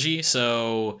technology,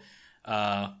 so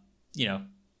don't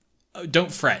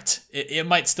fret. It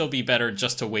might still be better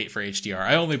just to wait for HDR.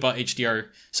 I only bought HDR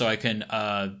so I can,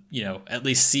 at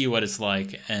least see what it's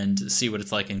like and see what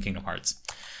it's like in Kingdom Hearts.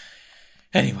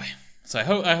 Anyway, so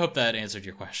I hope that answered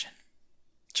your question.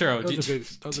 Churro,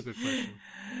 that was a good question.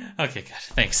 Okay, good.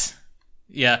 Thanks.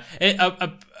 Yeah,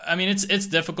 it's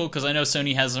difficult because I know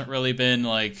Sony hasn't really been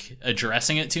like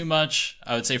addressing it too much.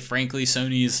 I would say, frankly,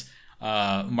 Sony's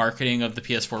marketing of the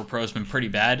PS4 Pro has been pretty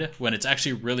bad, when it's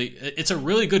actually it's a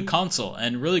really good console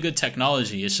and really good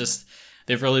technology. It's just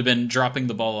they've really been dropping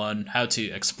the ball on how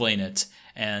to explain it,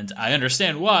 and I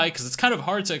understand why, because it's kind of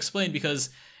hard to explain because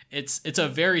it's a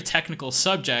very technical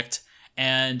subject,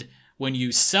 and when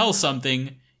you sell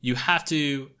something, you have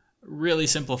to really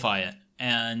simplify it.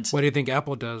 And what do you think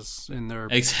Apple does in their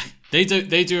exactly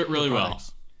they do it really well.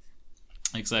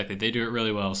 Exactly, they do it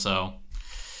really well. So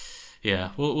yeah,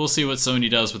 we'll see what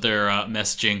Sony does with their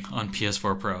messaging on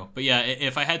PS4 Pro. But yeah,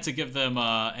 if I had to give them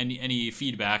any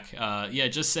feedback,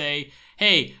 just say,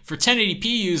 hey, for 1080p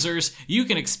users, you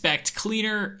can expect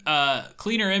cleaner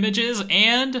images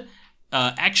and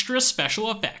extra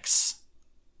special effects,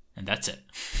 and that's it.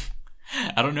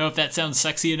 I don't know if that sounds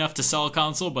sexy enough to sell a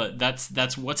console, but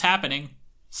that's what's happening.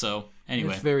 So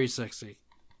anyway, it's very sexy.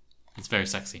 It's very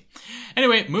sexy.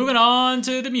 Anyway, moving on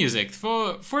to the music.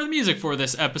 For the music for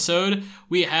this episode,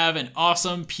 we have an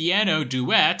awesome piano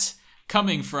duet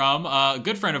coming from a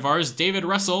good friend of ours, David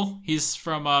Russell. He's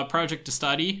from Project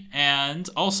Astadi, and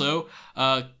also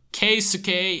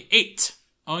Keisuke8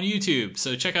 on YouTube.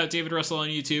 So check out David Russell on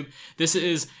YouTube. This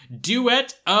is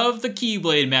Duet of the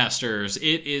Keyblade Masters.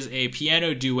 It is a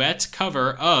piano duet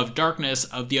cover of Darkness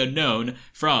of the Unknown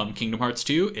from Kingdom Hearts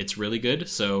 2. It's really good,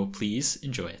 so please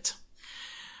enjoy it.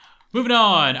 Moving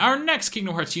on, our next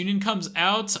Kingdom Hearts Union comes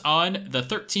out on the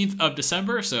 13th of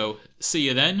December, so see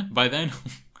you then. By then,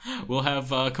 we'll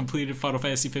have completed Final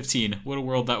Fantasy 15. What a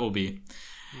world that will be.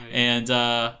 Right. And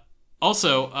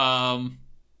also,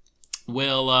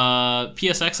 will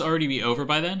PSX already be over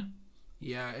by then?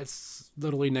 Yeah, it's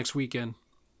literally next weekend.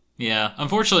 Yeah,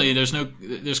 unfortunately,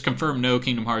 there's confirmed no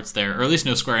Kingdom Hearts there, or at least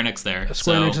no Square Enix there.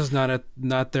 Square Enix is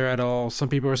not there at all. Some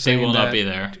people are saying they will that not be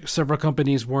there. Several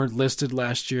companies weren't listed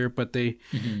last year, but they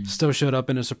still showed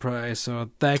up in a surprise. So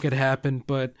that could happen.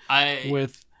 But I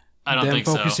with don't them think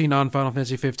so. focusing on Final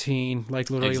Fantasy 15,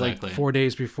 like literally Exactly. like 4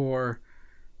 days before,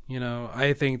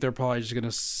 I think they're probably just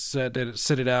gonna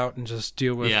sit it out and just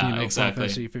deal with Final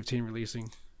Fantasy 15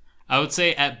 releasing. I would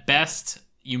say at best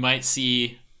you might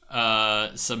see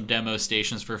some demo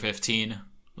stations for 15,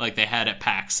 like they had at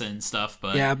PAX and stuff.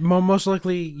 But yeah, most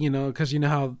likely, because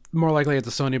how more likely at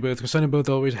the Sony booth, because Sony booth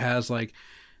always has like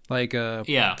 15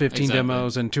 exactly.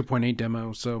 demos and 2.8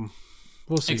 demos. So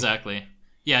we'll see. Exactly.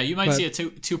 Yeah, you might see a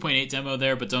 2.8 demo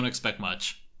there, but don't expect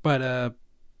much. But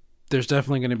there's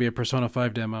definitely going to be a Persona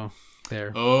 5 demo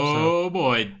there. Oh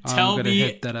boy, I'm gonna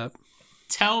hit that up.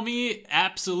 Tell me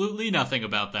absolutely nothing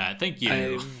about that. Thank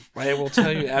you. I will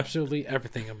tell you absolutely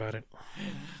everything about it.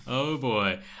 Oh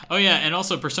boy. Oh yeah, and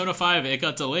also Persona 5, it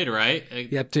got delayed, right?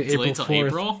 Yep, to April 4th.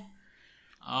 April?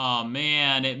 Oh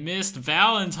man, it missed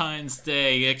Valentine's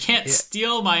Day. It can't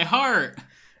steal my heart.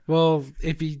 Well,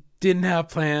 if you didn't have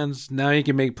plans, now you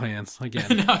can make plans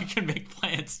again. Now I can make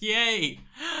plans. Yay.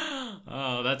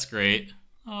 Oh, that's great.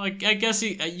 Oh, I guess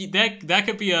that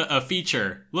could be a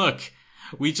feature. Look,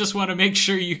 we just want to make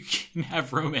sure you can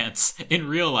have romance in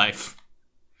real life.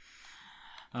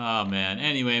 Oh, man.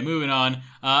 Anyway, moving on.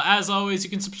 As always, you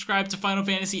can subscribe to Final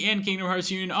Fantasy and Kingdom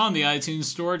Hearts Union on the iTunes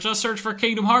Store. Just search for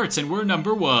Kingdom Hearts, and we're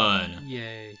number 1.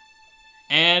 Yay.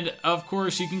 And, of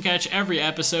course, you can catch every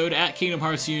episode at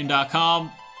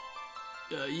KingdomHeartsUnion.com.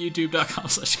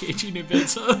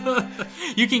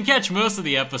 YouTube.com/KHUnionBits. You can catch most of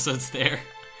the episodes there.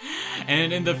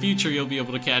 And in the future, you'll be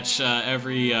able to catch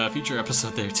every future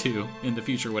episode there, too. In the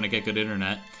future, when I get good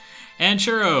internet. And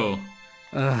Churro.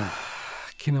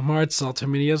 Kingdom Hearts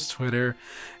Ultimania's Twitter,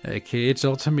 KH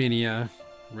Ultimania.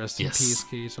 Rest in peace,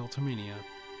 KH Ultimania.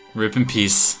 Rip in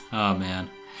peace. Oh, man.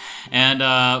 And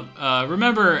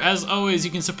remember, as always,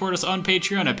 you can support us on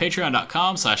Patreon at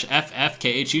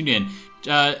patreon.com/FFKHUnion.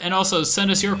 And also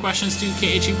send us your questions to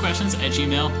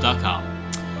khuquestions@gmail.com.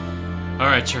 All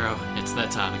right, Churro, it's that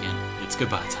time again. It's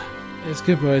goodbye time. It's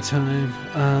goodbye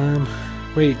time.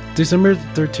 Wait, December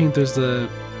 13th is the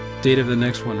date of the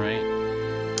next one, right?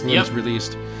 When it's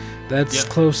released. That's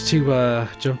close to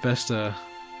Jump Festa.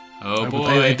 Oh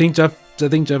boy! I think Jump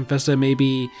Festa may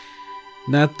be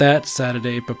not that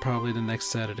Saturday, but probably the next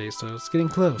Saturday. So it's getting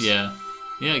close. Yeah,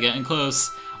 getting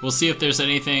close. We'll see if there's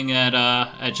anything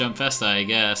at Jump Festa, I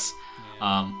guess.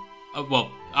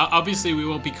 Well, obviously we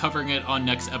won't be covering it on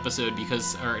next episode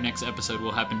because our next episode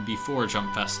will happen before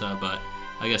Jump Festa. But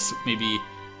I guess maybe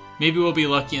we'll be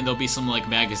lucky and there'll be some like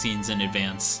magazines in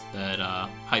advance that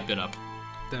hype it up.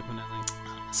 Definitely.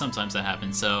 Sometimes that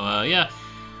happens. So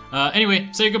anyway,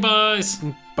 say goodbyes.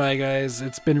 Bye, guys.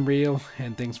 It's been real,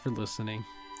 and thanks for listening.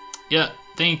 Yeah,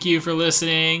 thank you for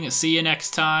listening. See you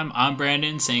next time. I'm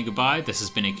Brandon saying goodbye. This has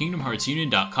been a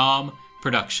KingdomHeartsUnion.com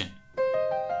production.